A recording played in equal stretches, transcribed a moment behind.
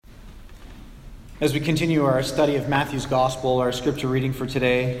As we continue our study of Matthew's Gospel, our scripture reading for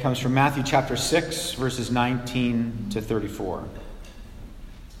today comes from Matthew chapter 6, verses 19 to 34.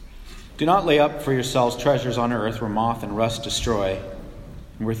 Do not lay up for yourselves treasures on earth where moth and rust destroy,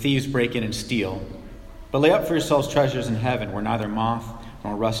 and where thieves break in and steal. But lay up for yourselves treasures in heaven where neither moth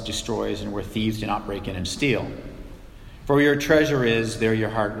nor rust destroys, and where thieves do not break in and steal. For where your treasure is, there your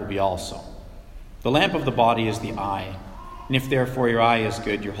heart will be also. The lamp of the body is the eye. And if therefore your eye is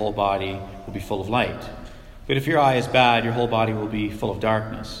good, your whole body will be full of light. But if your eye is bad, your whole body will be full of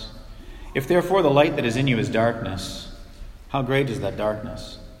darkness. If therefore the light that is in you is darkness, how great is that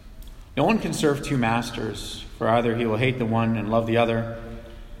darkness? No one can serve two masters, for either he will hate the one and love the other,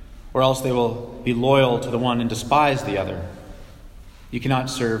 or else they will be loyal to the one and despise the other. You cannot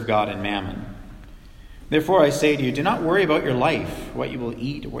serve God and mammon. Therefore I say to you, do not worry about your life, what you will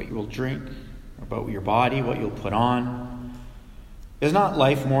eat or what you will drink, or about your body, what you will put on. Is not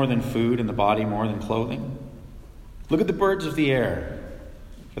life more than food, and the body more than clothing? Look at the birds of the air,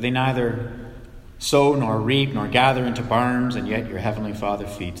 for they neither sow nor reap nor gather into barns, and yet your heavenly Father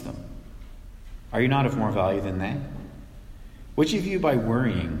feeds them. Are you not of more value than they? Which of you by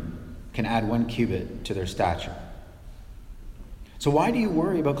worrying can add 1 cubit to their stature? So why do you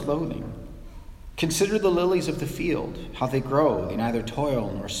worry about clothing? Consider the lilies of the field, how they grow. They neither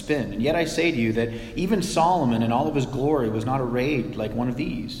toil nor spin. And yet I say to you that even Solomon in all of his glory was not arrayed like one of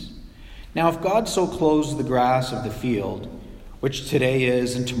these. Now if God so clothes the grass of the field, which today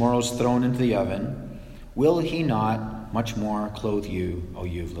is and tomorrow is thrown into the oven, will he not much more clothe you, O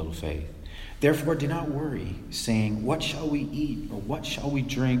you of little faith? Therefore do not worry, saying, what shall we eat? Or what shall we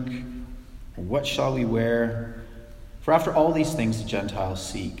drink? Or what shall we wear? For after all these things the Gentiles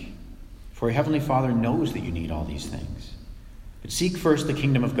seek. For your heavenly Father knows that you need all these things. But seek first the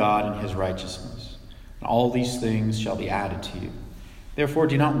kingdom of God and his righteousness, and all these things shall be added to you. Therefore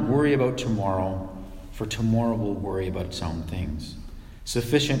do not worry about tomorrow, for tomorrow will worry about its own things.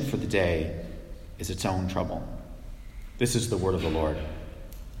 Sufficient for the day is its own trouble. This is the word of the Lord.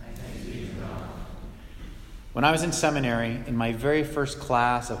 When I was in seminary, in my very first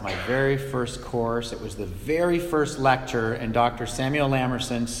class of my very first course, it was the very first lecture, and Dr. Samuel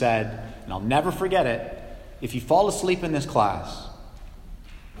Lamerson said, and I'll never forget it, if you fall asleep in this class,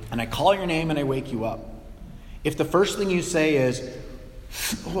 and I call your name and I wake you up, if the first thing you say is,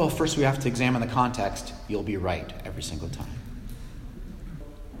 well, first we have to examine the context, you'll be right every single time.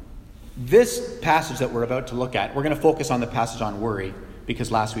 This passage that we're about to look at, we're going to focus on the passage on worry, because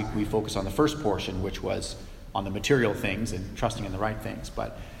last week we focused on the first portion, which was on the material things and trusting in the right things.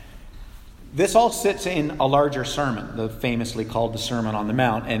 But this all sits in a larger sermon, the famously called the Sermon on the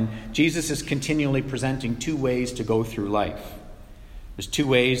Mount. And Jesus is continually presenting two ways to go through life. There's two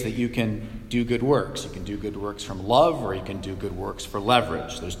ways that you can do good works. You can do good works from love, or you can do good works for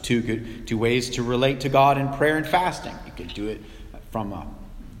leverage. There's two ways to relate to God in prayer and fasting. You can do it from a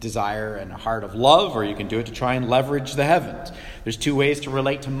desire and a heart of love, or you can do it to try and leverage the heavens. There's two ways to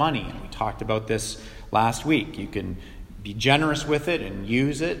relate to money, and we talked about this last week. You can be generous with it and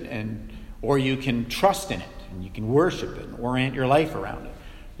use it, or you can trust in it and you can worship it and orient your life around it.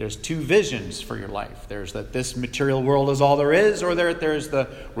 There's two visions for your life. There's that this material world is all there is, or there's the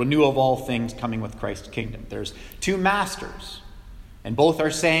renewal of all things coming with Christ's kingdom. There's two masters, and both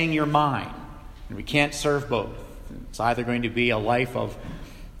are saying you're mine, and we can't serve both. It's either going to be a life of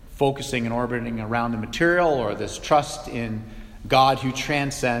focusing and orbiting around the material, or this trust in God who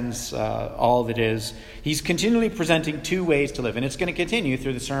transcends all that is. He's continually presenting two ways to live, and it's going to continue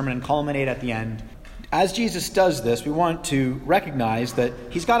through the sermon and culminate at the end. As Jesus does this, we want to recognize that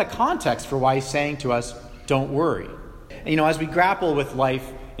he's got a context for why he's saying to us, don't worry. And, as we grapple with life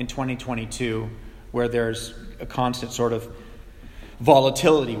in 2022, where there's a constant sort of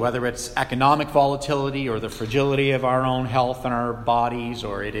volatility, whether it's economic volatility or the fragility of our own health and our bodies,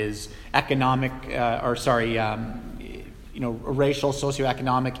 or it is racial,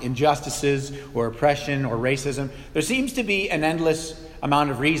 socioeconomic injustices or oppression or racism. There seems to be an endless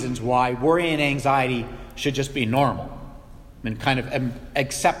amount of reasons why worry and anxiety should just be normal and kind of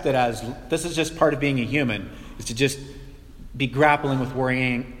accept it as this is just part of being a human, is to just be grappling with worry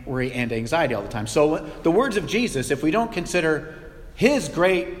and anxiety all the time. So the words of Jesus, if we don't consider his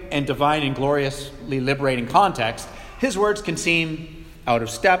great and divine and gloriously liberating context, his words can seem out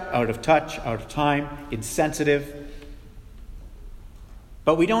of step, out of touch, out of time, insensitive.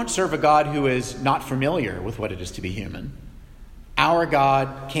 But we don't serve a God who is not familiar with what it is to be human. Our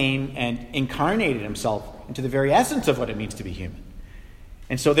God came and incarnated himself into the very essence of what it means to be human.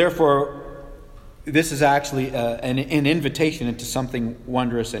 And so therefore, this is actually an invitation into something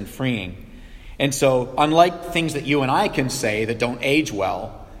wondrous and freeing. And so, unlike things that you and I can say that don't age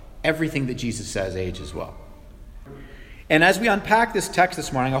well, everything that Jesus says ages well. And as we unpack this text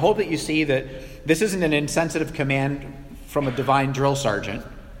this morning, I hope that you see that this isn't an insensitive command from a divine drill sergeant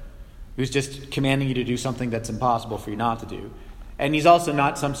who's just commanding you to do something that's impossible for you not to do. And he's also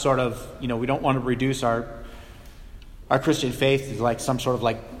not some sort of, we don't want to reduce our Christian faith to like some sort of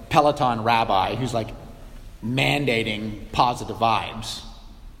like Peloton rabbi who's like mandating positive vibes.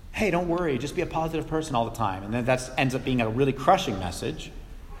 Hey, don't worry, just be a positive person all the time. And then that ends up being a really crushing message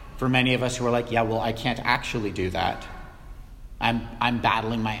for many of us who are like, yeah, well, I can't actually do that. I'm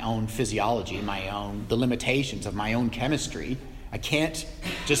battling my own physiology, the limitations of my own chemistry. I can't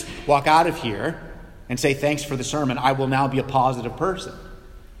just walk out of here and say, thanks for the sermon, I will now be a positive person.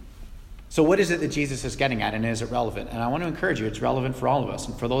 So what is it that Jesus is getting at, and is it relevant? And I want to encourage you, it's relevant for all of us.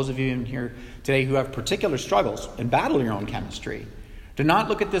 And for those of you in here today who have particular struggles and battle your own chemistry, do not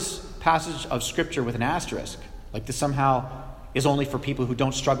look at this passage of Scripture with an asterisk, like this somehow is only for people who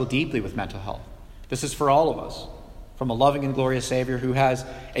don't struggle deeply with mental health. This is for all of us, from a loving and glorious Savior who has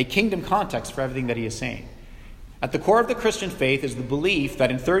a kingdom context for everything that he is saying. At the core of the Christian faith is the belief that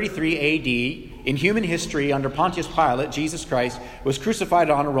in 33 AD, in human history under Pontius Pilate, Jesus Christ was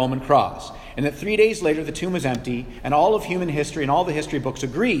crucified on a Roman cross, and that 3 days later the tomb was empty, and all of human history and all the history books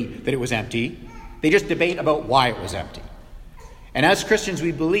agree that it was empty. They just debate about why it was empty. And as Christians,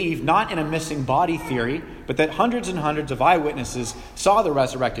 we believe not in a missing body theory, but that hundreds and hundreds of eyewitnesses saw the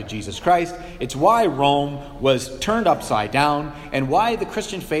resurrected Jesus Christ. It's why Rome was turned upside down, and why the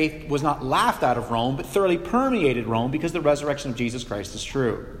Christian faith was not laughed out of Rome, but thoroughly permeated Rome, because the resurrection of Jesus Christ is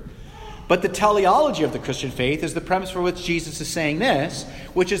true. But the teleology of the Christian faith is the premise for which Jesus is saying this,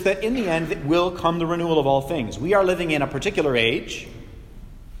 which is that in the end will come the renewal of all things. We are living in a particular age,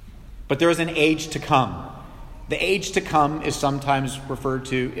 but there is an age to come. The age to come is sometimes referred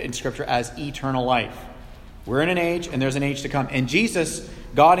to in Scripture as eternal life. We're in an age, and there's an age to come. And Jesus,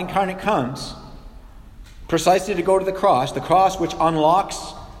 God incarnate, comes precisely to go to the cross which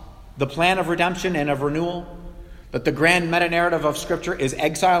unlocks the plan of redemption and of renewal, that the grand meta-narrative of Scripture is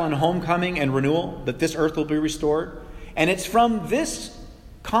exile and homecoming and renewal, that this earth will be restored. And it's from this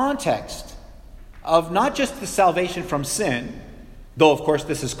context of not just the salvation from sin, though of course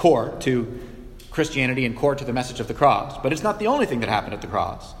this is core to Christianity and core to the message of the cross. But it's not the only thing that happened at the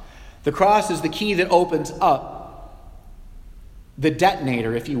cross. The cross is the key that opens up the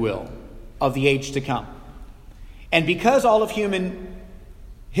detonator, if you will, of the age to come. And because all of human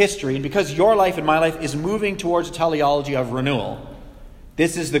history, and because your life and my life is moving towards a teleology of renewal,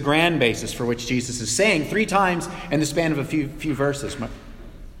 this is the grand basis for which Jesus is saying 3 times in the span of a few verses.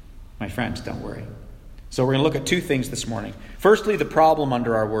 My friends, don't worry. So we're going to look at 2 things this morning. Firstly, the problem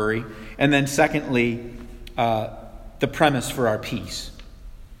under our worry, and then secondly, the premise for our peace.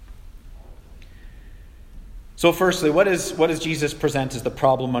 So firstly, what does Jesus present as the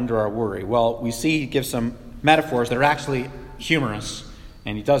problem under our worry? Well, we see he gives some metaphors that are actually humorous,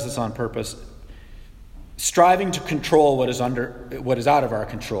 and he does this on purpose. Striving to control what is out of our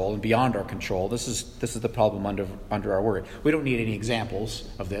control and beyond our control. This is the problem under our worry. We don't need any examples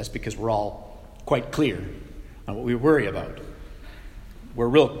of this because we're all quite clear on what we worry about. We're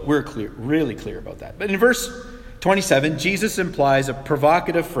really clear about that. But in verse 27, Jesus implies a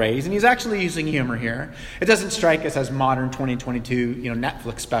provocative phrase, and he's actually using humor here. It doesn't strike us as modern 2022,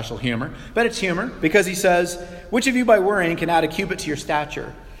 Netflix special humor, but it's humor because he says, "Which of you by worrying can add a cubit to your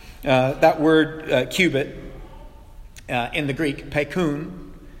stature?" That word cubit in the Greek,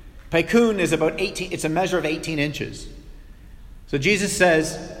 paikun is about 18. It's a measure of 18 inches. So Jesus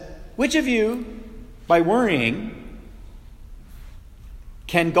says, which of you, by worrying,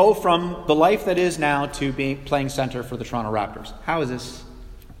 can go from the life that is now to playing center for the Toronto Raptors? How is this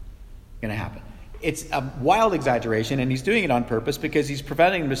going to happen? It's a wild exaggeration, and he's doing it on purpose because he's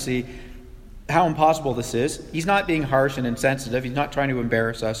preventing them to see how impossible this is. He's not being harsh and insensitive. He's not trying to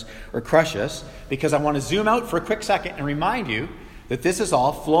embarrass us or crush us, because I want to zoom out for a quick second and remind you that this is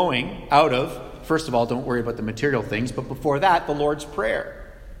all flowing out of, first of all, don't worry about the material things, but before that, the Lord's Prayer.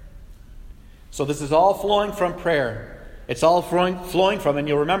 So this is all flowing from prayer. It's all flowing from, and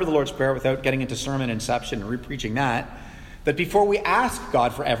you'll remember the Lord's Prayer without getting into sermon inception and re-preaching that before we ask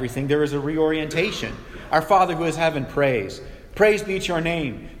God for everything, there is a reorientation. Our Father who is in heaven, praise be to your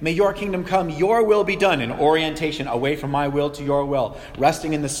name. May your kingdom come, your will be done. An orientation away from my will to your will,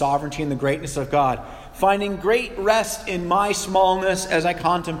 resting in the sovereignty and the greatness of God, finding great rest in my smallness as I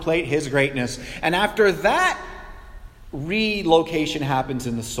contemplate his greatness. And after that relocation happens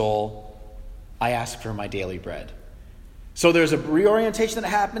in the soul, I ask for my daily bread. So there's a reorientation that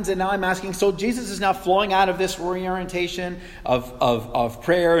happens, and now I'm asking, so Jesus is now flowing out of this reorientation of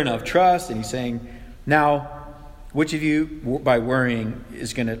prayer and of trust, and he's saying, now Which of you, by worrying,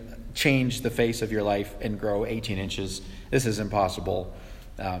 is going to change the face of your life and grow 18 inches? This is impossible.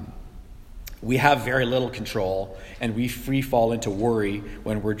 We have very little control, and we free fall into worry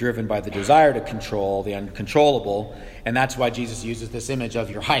when we're driven by the desire to control the uncontrollable, and that's why Jesus uses this image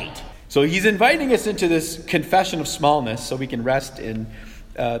of your height. So he's inviting us into this confession of smallness so we can rest in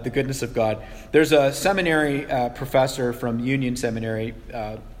the goodness of God. There's a seminary professor from Union Seminary.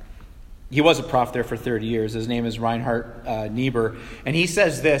 He was a prof there for 30 years. His name is Reinhard Niebuhr. And he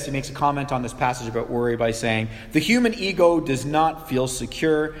says this, he makes a comment on this passage about worry by saying, "The human ego does not feel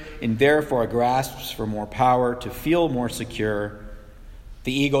secure and therefore grasps for more power to feel more secure.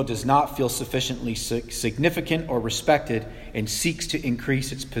 The ego does not feel sufficiently significant or respected and seeks to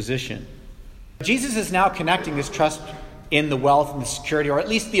increase its position." Jesus is now connecting this trust in the wealth and the security, or at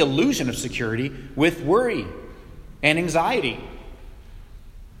least the illusion of security, with worry and anxiety.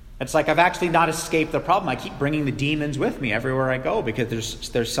 It's like I've actually not escaped the problem. I keep bringing the demons with me everywhere I go because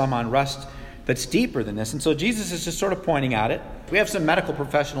there's some unrest that's deeper than this. And so Jesus is just sort of pointing at it. We have some medical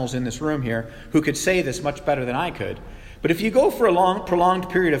professionals in this room here who could say this much better than I could. But if you go for a prolonged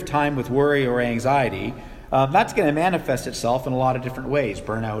period of time with worry or anxiety, that's going to manifest itself in a lot of different ways.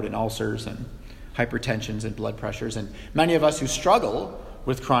 Burnout and ulcers and hypertensions and blood pressures. And many of us who struggle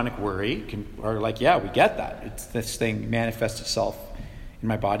with chronic worry are like, yeah, we get that. This thing manifests itself in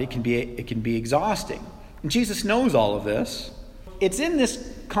my body. It can be exhausting. And Jesus knows all of this. It's in this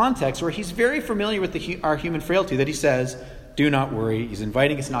context where he's very familiar with our human frailty that he says, do not worry. He's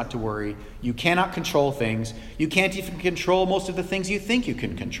inviting us not to worry. You cannot control things. You can't even control most of the things you think you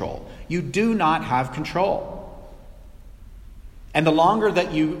can control. You do not have control. And the longer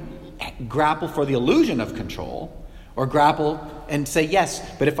that you grapple for the illusion of control, or grapple and say, yes,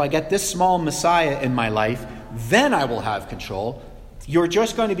 but if I get this small Messiah in my life, then I will have control, you're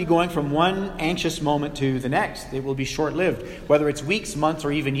just going to be going from one anxious moment to the next. It will be short-lived, whether it's weeks, months,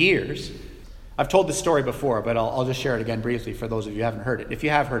 or even years. I've told this story before, but I'll just share it again briefly for those of you who haven't heard it. If you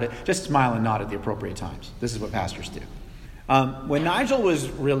have heard it, just smile and nod at the appropriate times. This is what pastors do. When Nigel was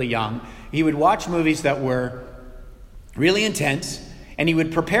really young, he would watch movies that were really intense, and he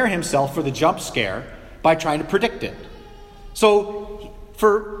would prepare himself for the jump scare by trying to predict it. So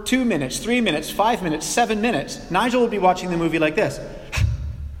for 2 minutes, 3 minutes, 5 minutes, 7 minutes, Nigel would be watching the movie like this.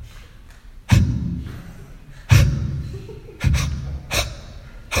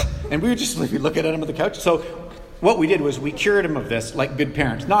 And we would just be looking at him on the couch. So what we did was we cured him of this like good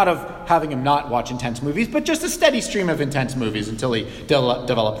parents. Not of having him not watch intense movies, but just a steady stream of intense movies until he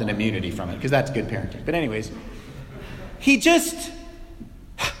developed an immunity from it, because that's good parenting. But anyways, he just...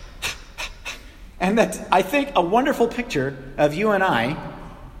 And that's, I think, a wonderful picture of you and I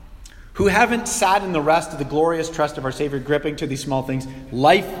who haven't sat in the rest of the glorious trust of our Savior, gripping to these small things.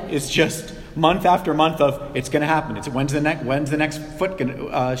 Life is just month after month of, it's going to happen. It's when's the next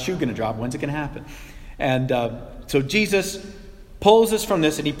shoe going to drop? When's it going to happen? And so Jesus pulls us from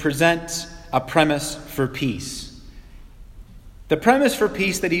this, and he presents a premise for peace. The premise for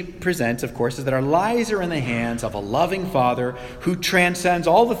peace that he presents, of course, is that our lives are in the hands of a loving Father who transcends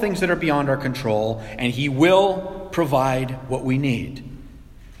all the things that are beyond our control, and he will provide what we need.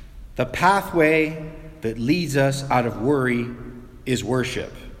 The pathway that leads us out of worry is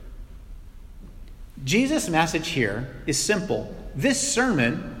worship. Jesus' message here is simple. This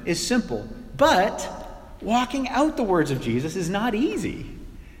sermon is simple, but walking out the words of Jesus is not easy.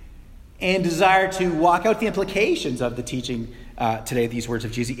 And desire to walk out the implications of the teaching today, these words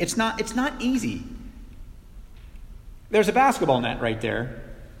of Jesus, it's not easy. There's a basketball net right there,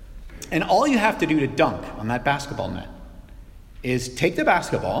 and all you have to do to dunk on that basketball net is take the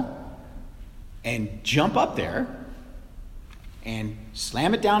basketball and jump up there and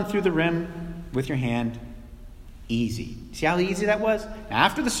slam it down through the rim with your hand. Easy. See how easy that was? Now,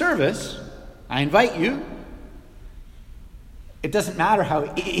 after the service, I invite you. It doesn't matter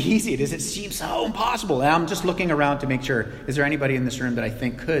how easy it is. It seems so impossible. And I'm just looking around to make sure, is there anybody in this room that I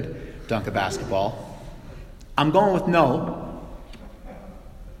think could dunk a basketball? I'm going with no.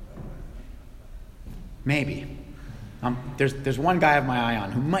 Maybe. There's one guy I have my eye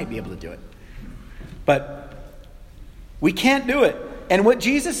on who might be able to do it. But we can't do it. And what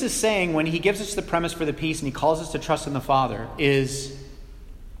Jesus is saying when he gives us the premise for the peace and he calls us to trust in the Father is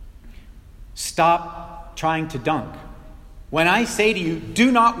stop trying to dunk. When I say to you,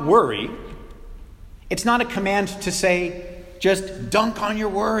 do not worry, it's not a command to say, just dunk on your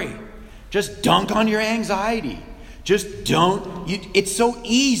worry. Just dunk on your anxiety. Just don't. It's so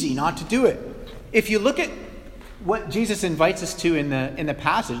easy not to do it. If you look at what Jesus invites us to in the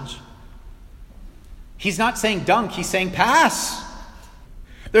passage, he's not saying dunk, he's saying pass.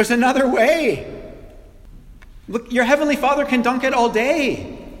 There's another way. Look, your Heavenly Father can dunk it all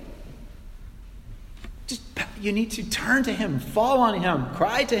day. You need to turn to Him, fall on Him,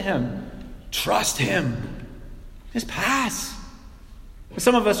 cry to Him, trust Him. Just pass.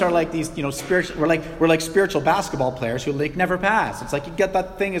 Some of us are like these, spiritual. We're like spiritual basketball players who never pass. It's like you get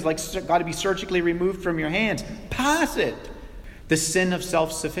that thing is got to be surgically removed from your hands. Pass it. The sin of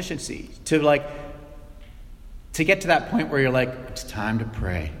self-sufficiency to get to that point where you're like, it's time to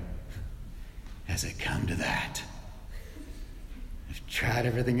pray. Has it come to that? I've tried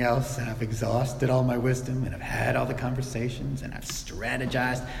everything else and I've exhausted all my wisdom and I've had all the conversations and I've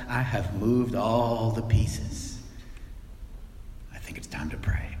strategized. I have moved all the pieces. I think it's time to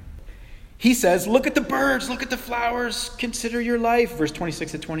pray. He says, look at the birds, look at the flowers, consider your life. Verse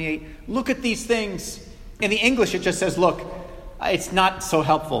 26 to 28. Look at these things. In the English, it just says, look. It's not so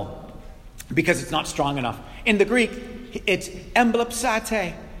helpful because it's not strong enough. In the Greek, it's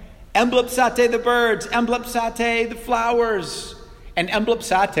emblepsate. Emblepsate the birds, emblepsate the flowers. And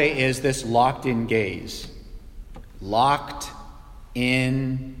emblepsate is this locked-in gaze.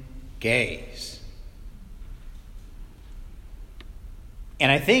 Locked-in gaze.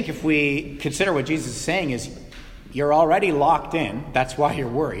 And I think if we consider what Jesus is saying is, you're already locked in. That's why you're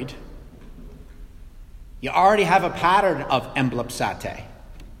worried. You already have a pattern of emblepsate.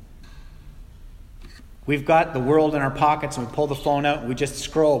 We've got the world in our pockets and we pull the phone out and we just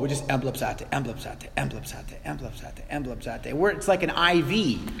scroll. We just emblepsate. It's like an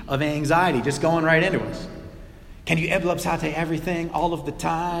IV of anxiety just going right into us. Can you emblepsate everything all of the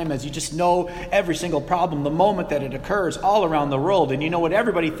time as you just know every single problem the moment that it occurs all around the world and you know what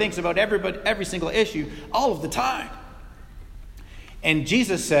everybody thinks about every single issue all of the time? And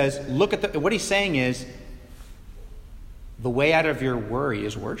Jesus says, look at what he's saying is, the way out of your worry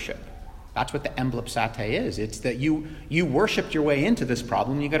is worship. That's what the emblepsate is. It's that you worshiped your way into this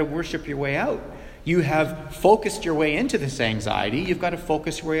problem. You've got to worship your way out. You have focused your way into this anxiety. You've got to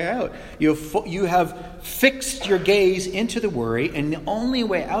focus your way out. You have fixed your gaze into the worry, and the only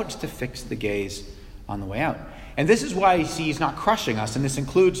way out is to fix the gaze on the way out. And this is why he's not crushing us, and this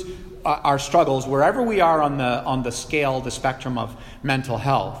includes our struggles wherever we are on the scale, the spectrum of mental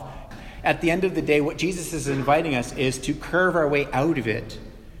health. At the end of the day, what Jesus is inviting us is to curve our way out of it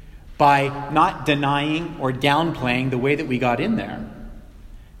by not denying or downplaying the way that we got in there.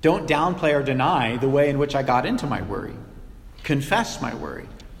 Don't downplay or deny the way in which I got into my worry. Confess my worry.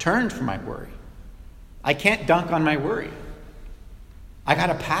 Turn from my worry. I can't dunk on my worry. I got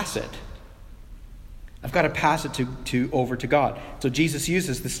to pass it. I've got to pass it over to God. So Jesus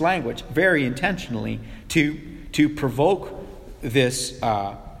uses this language very intentionally to provoke this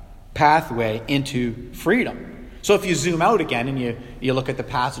pathway into freedom. So if you zoom out again and you look at the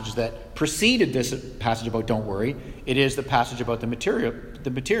passage that preceded this passage about don't worry, it is the passage about the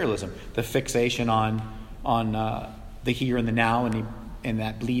materialism, the fixation on the here and the now, and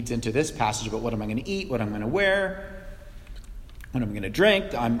that bleeds into this passage about what am I going to eat, what I'm going to wear, what I'm going to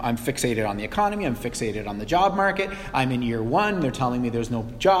drink. I'm fixated on the economy. I'm fixated on the job market. I'm in year 1. They're telling me there's no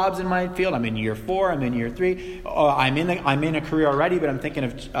jobs in my field. I'm in year 4. I'm in year 3. I'm in a career already, but I'm thinking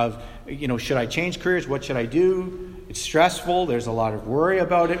of should I change careers? What should I do? It's stressful. There's a lot of worry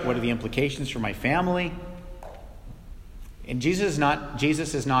about it. What are the implications for my family? And Jesus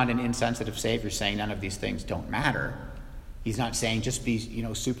is not an insensitive Savior saying none of these things don't matter. He's not saying just be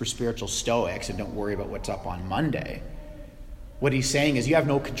super spiritual stoics and don't worry about what's up on Monday. What he's saying is you have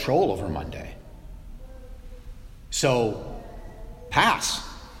no control over Monday. So pass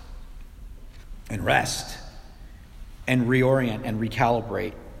and rest and reorient and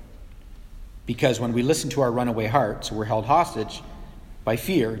recalibrate. Because when we listen to our runaway hearts, we're held hostage by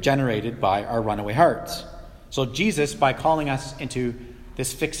fear generated by our runaway hearts. So Jesus, by calling us into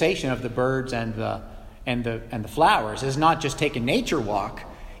this fixation of the birds and the flowers, is not just take a nature walk.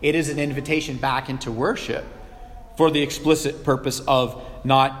 It is an invitation back into worship, for the explicit purpose of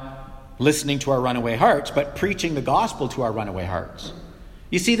not listening to our runaway hearts, but preaching the gospel to our runaway hearts.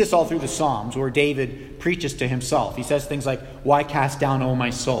 You see this all through the Psalms, where David preaches to himself. He says things like, "Why cast down, O my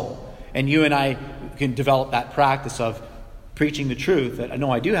soul?" And you and I can develop that practice of preaching the truth, that I know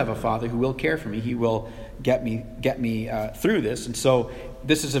I do have a Father who will care for me. He will get me through this. And so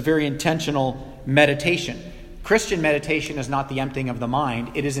this is a very intentional meditation. Christian meditation is not the emptying of the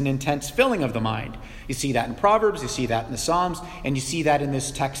mind. It is an intense filling of the mind. You see that in Proverbs, you see that in the Psalms, and you see that in this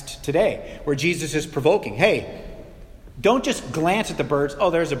text today, where Jesus is provoking. Hey, don't just glance at the birds.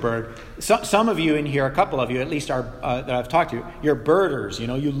 Oh, there's a bird. Some of you in here, a couple of you at least, are that I've talked to, you're birders.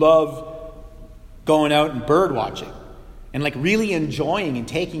 You love going out and bird watching and really enjoying and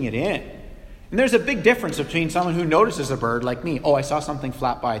taking it in. And there's a big difference between someone who notices a bird like me. Oh, I saw something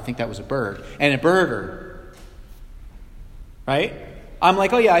flap by. I think that was a bird. And a birder right? I'm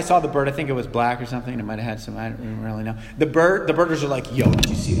like, oh yeah, I saw the bird. I think it was black or something. It might have had some, I don't really know. The birders are like, yo, did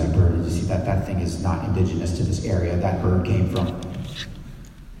you see that bird? Did you see that? That thing is not indigenous to this area. That bird came from.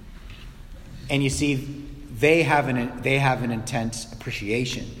 And you see, they have an intense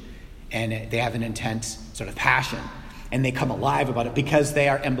appreciation, and they have an intense sort of passion, and they come alive about it because they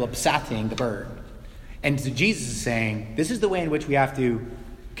are emblemating the bird. And so Jesus is saying, this is the way in which we have to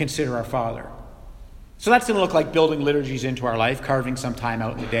consider our Father. So that's going to look like building liturgies into our life, carving some time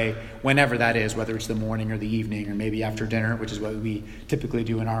out in the day, whenever that is, whether it's the morning or the evening or maybe after dinner, which is what we typically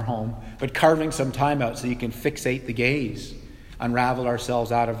do in our home. But carving some time out so you can fixate the gaze, unravel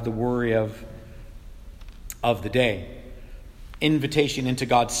ourselves out of the worry of the day. Invitation into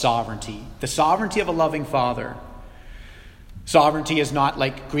God's sovereignty. The sovereignty of a loving Father. Sovereignty is not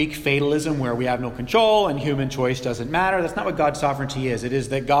like Greek fatalism where we have no control and human choice doesn't matter. That's not what God's sovereignty is. It is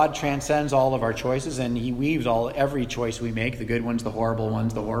that God transcends all of our choices, and he weaves every choice we make, the good ones, the horrible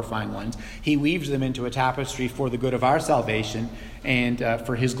ones, the horrifying ones. He weaves them into a tapestry for the good of our salvation and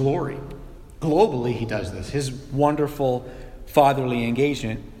for his glory. Globally, he does this. His wonderful fatherly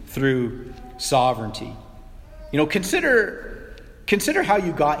engagement through sovereignty. Consider how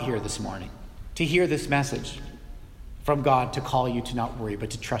you got here this morning to hear this message from God to call you to not worry, but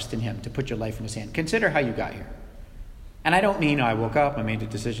to trust in him, to put your life in his hand. Consider how you got here. And I don't mean I woke up, I made a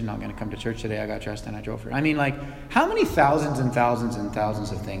decision, I'm going to come to church today, I got dressed and I drove here. I mean, like, how many thousands and thousands and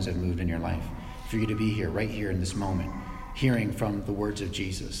thousands of things have moved in your life for you to be here, right here in this moment, hearing from the words of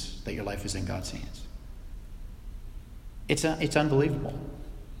Jesus that your life is in God's hands? It's unbelievable.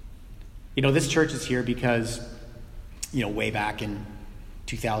 This church is here because, way back in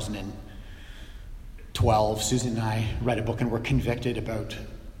 2012, Susan and I read a book and were convicted about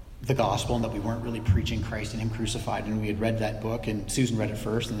the gospel and that we weren't really preaching Christ and him crucified. And we had read that book, and Susan read it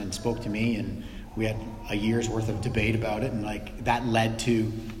first and then spoke to me, and we had a year's worth of debate about it, and that led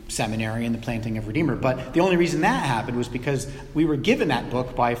to seminary and the planting of Redeemer. But the only reason that happened was because we were given that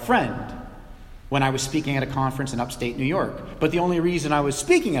book by a friend when I was speaking at a conference in upstate New York. But the only reason I was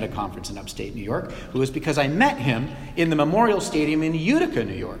speaking at a conference in upstate New York was because I met him in the Memorial Stadium in Utica,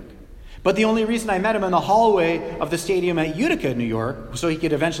 New York. But the only reason I met him in the hallway of the stadium at Utica, New York, so he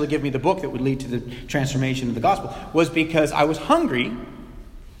could eventually give me the book that would lead to the transformation of the gospel, was because I was hungry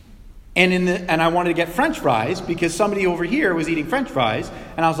and I wanted to get French fries because somebody over here was eating French fries,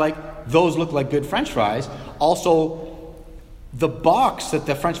 and I was like, those look like good French fries. Also, the box that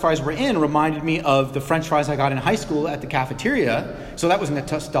the French fries were in reminded me of the French fries I got in high school at the cafeteria. So that was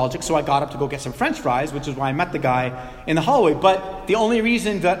nostalgic. So I got up to go get some French fries, which is why I met the guy in the hallway. But the only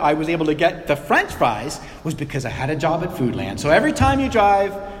reason that I was able to get the French fries was because I had a job at Foodland. So every time you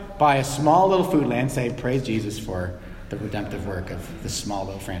drive by a small little Foodland, say, praise Jesus for the redemptive work of this small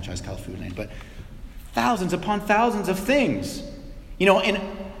little franchise called Foodland. But thousands upon thousands of things.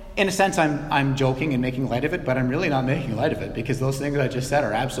 In a sense, I'm joking and making light of it, but I'm really not making light of it because those things I just said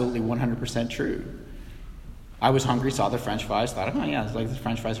are absolutely 100% true. I was hungry, saw the French fries, thought, oh yeah, it's like the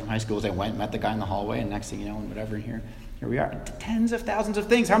French fries from high school. As I went, met the guy in the hallway, and next thing you know, and whatever, and here we are. Tens of thousands of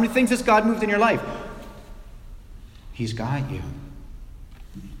things. How many things has God moved in your life? He's got you.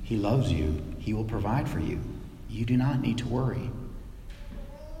 He loves you. He will provide for you. You do not need to worry.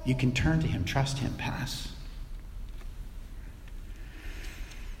 You can turn to him, trust him, pass.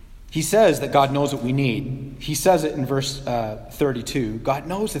 He says that God knows what we need. He says it in verse 32. God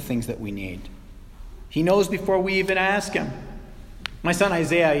knows the things that we need. He knows before we even ask him. My son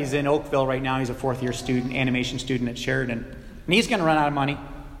Isaiah, he's in Oakville right now. He's a fourth-year student, animation student at Sheridan. And he's going to run out of money.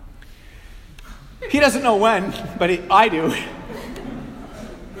 He doesn't know when, but I do.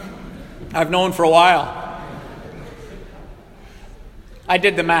 I've known for a while. I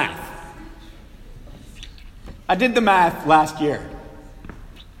did the math. Last year.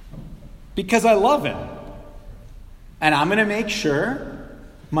 Because I love him. And I'm going to make sure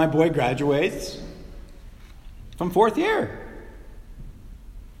my boy graduates from fourth year.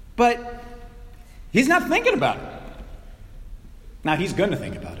 But he's not thinking about it. Now, he's going to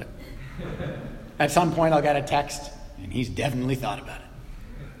think about it. At some point, I'll get a text, and he's definitely thought about it.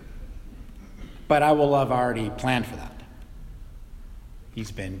 But I will have already planned for that.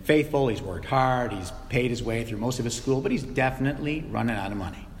 He's been faithful, he's worked hard, he's paid his way through most of his school, but he's definitely running out of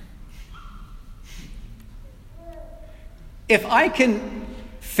money. If I can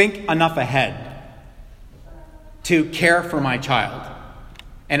think enough ahead to care for my child,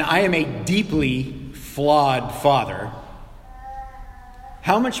 and I am a deeply flawed father,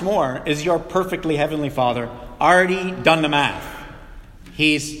 how much more is your perfectly heavenly Father already done the math?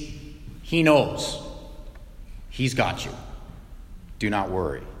 He knows. He's got you. Do not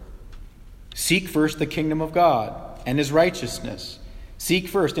worry. Seek first the kingdom of God. and his righteousness. Seek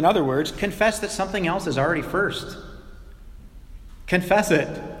first. In other words, confess that something else is already first. Confess it.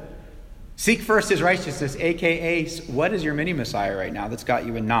 Seek first his righteousness, a.k.a. what is your mini-Messiah right now that's got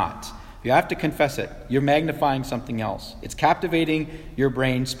you in knots? You have to confess it. You're magnifying something else. It's captivating your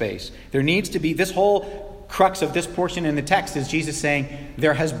brain space. There needs to be, this whole crux of this portion in the text is Jesus saying,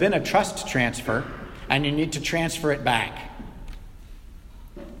 there has been a trust transfer, and you need to transfer it back.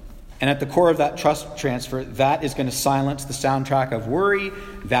 And at the core of that trust transfer, that is going to silence the soundtrack of worry.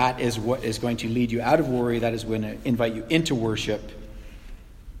 That is what is going to lead you out of worry. That is going to invite you into worship.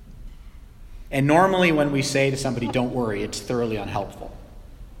 And normally when we say to somebody, don't worry, it's thoroughly unhelpful.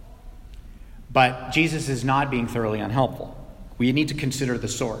 But Jesus is not being thoroughly unhelpful. We need to consider the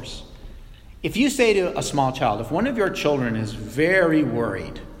source. If you say to a small child, if one of your children is very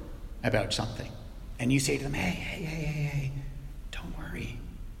worried about something, and you say to them, hey, don't worry.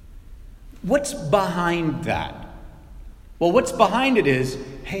 What's behind that? Well, what's behind it is,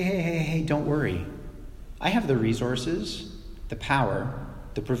 hey, don't worry. I have the resources, the power,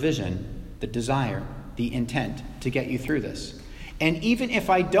 the provision, the desire, the intent to get you through this. And even if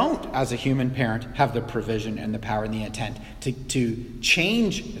I don't, as a human parent, have the provision and the power and the intent to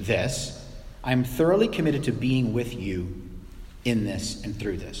change this, I'm thoroughly committed to being with you in this and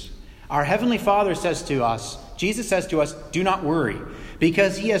through this. Our Heavenly Father says to us, Jesus says to us, do not worry,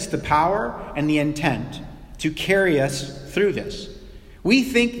 because he has the power and the intent to carry us through this. We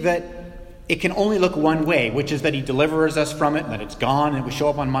think that it can only look one way, which is that he delivers us from it, and that it's gone, and we show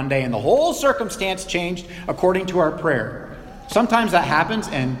up on Monday, and the whole circumstance changed according to our prayer. Sometimes that happens,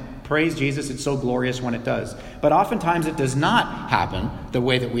 and praise Jesus, it's so glorious when it does. But oftentimes it does not happen the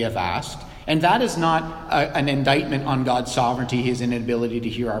way that we have asked. And that is not an indictment on God's sovereignty, his inability to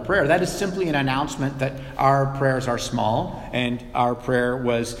hear our prayer. That is simply an announcement that our prayers are small, and our prayer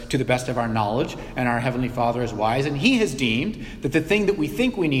was to the best of our knowledge, and our Heavenly Father is wise, and he has deemed that the thing that we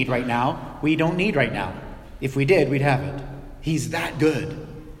think we need right now, we don't need right now. If we did, we'd have it. He's that good.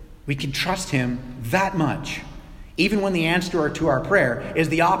 We can trust him that much. Even when the answer to our prayer is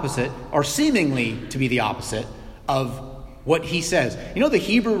the opposite, or seemingly to be the opposite, of what he says. You know, the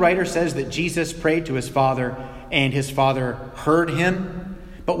Hebrew writer says that Jesus prayed to his Father and his Father heard him.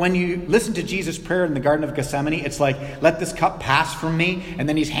 But when you listen to Jesus' prayer in the Garden of Gethsemane, it's like, let this cup pass from me. And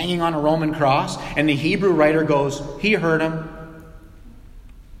then he's hanging on a Roman cross. And the Hebrew writer goes, he heard him.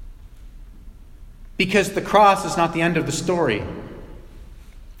 Because the cross is not the end of the story.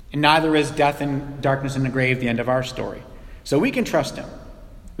 And neither is death and darkness in the grave the end of our story. So we can trust him.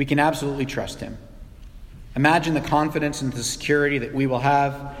 We can absolutely trust him. Imagine the confidence and the security that we will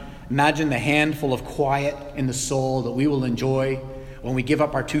have. Imagine the handful of quiet in the soul that we will enjoy when we give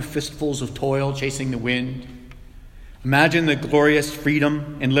up our 2 fistfuls of toil chasing the wind. Imagine the glorious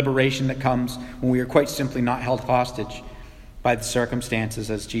freedom and liberation that comes when we are quite simply not held hostage by the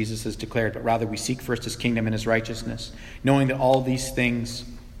circumstances as Jesus has declared, but rather we seek first his kingdom and his righteousness, knowing that all these things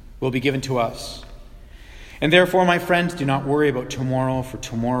will be given to us. And therefore, my friends, do not worry about tomorrow, for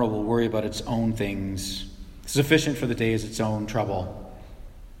tomorrow will worry about its own things. Sufficient for the day is its own trouble,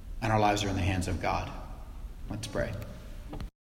 and our lives are in the hands of God. Let's pray.